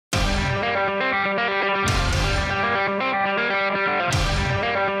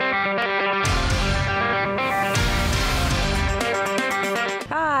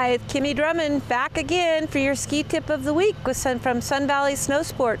Hi, Kimmy Drummond back again for your ski tip of the week from Sun Valley Snow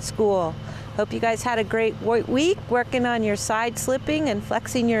Sports School. Hope you guys had a great week working on your side slipping and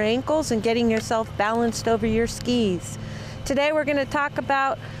flexing your ankles and getting yourself balanced over your skis. Today we're going to talk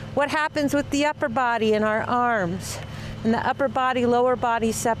about what happens with the upper body and our arms and the upper body lower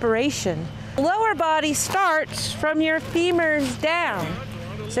body separation. The lower body starts from your femurs down.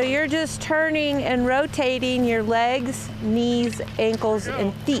 So you're just turning and rotating your legs, knees, ankles,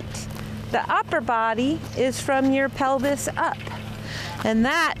 and feet. The upper body is from your pelvis up. And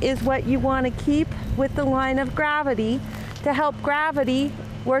that is what you want to keep with the line of gravity to help gravity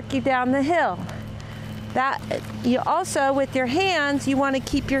work you down the hill. That you also, with your hands, you want to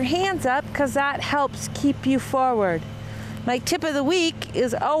keep your hands up because that helps keep you forward. My tip of the week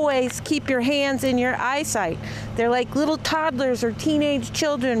is always keep your hands in your eyesight. They're like little toddlers or teenage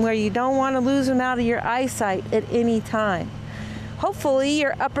children where you don't want to lose them out of your eyesight at any time. Hopefully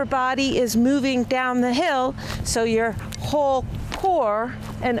your upper body is moving down the hill so your whole core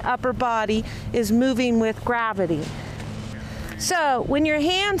and upper body is moving with gravity. So when your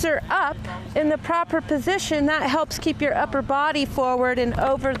hands are up in the proper position, that helps keep your upper body forward and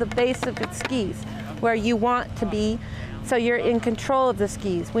over the base of the skis where you want to be. So you're in control of the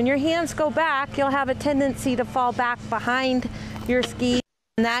skis. When your hands go back, you'll have a tendency to fall back behind your ski,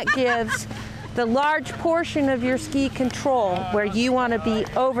 and that gives the large portion of your ski control where you want to be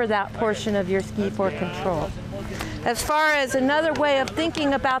over that portion of your ski for control. As far as another way of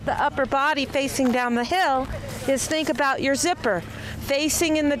thinking about the upper body facing down the hill is think about your zipper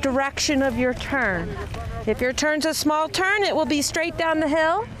facing in the direction of your turn. If your turn's a small turn, it will be straight down the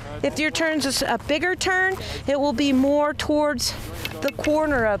hill. If your turn's a bigger turn, it will be more towards the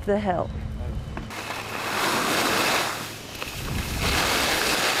corner of the hill.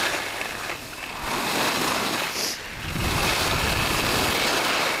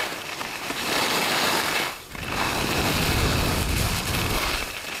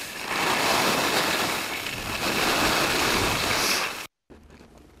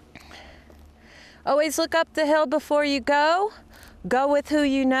 Always look up the hill before you go. Go with who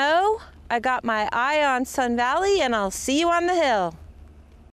you know. I got my eye on Sun Valley, and I'll see you on the hill.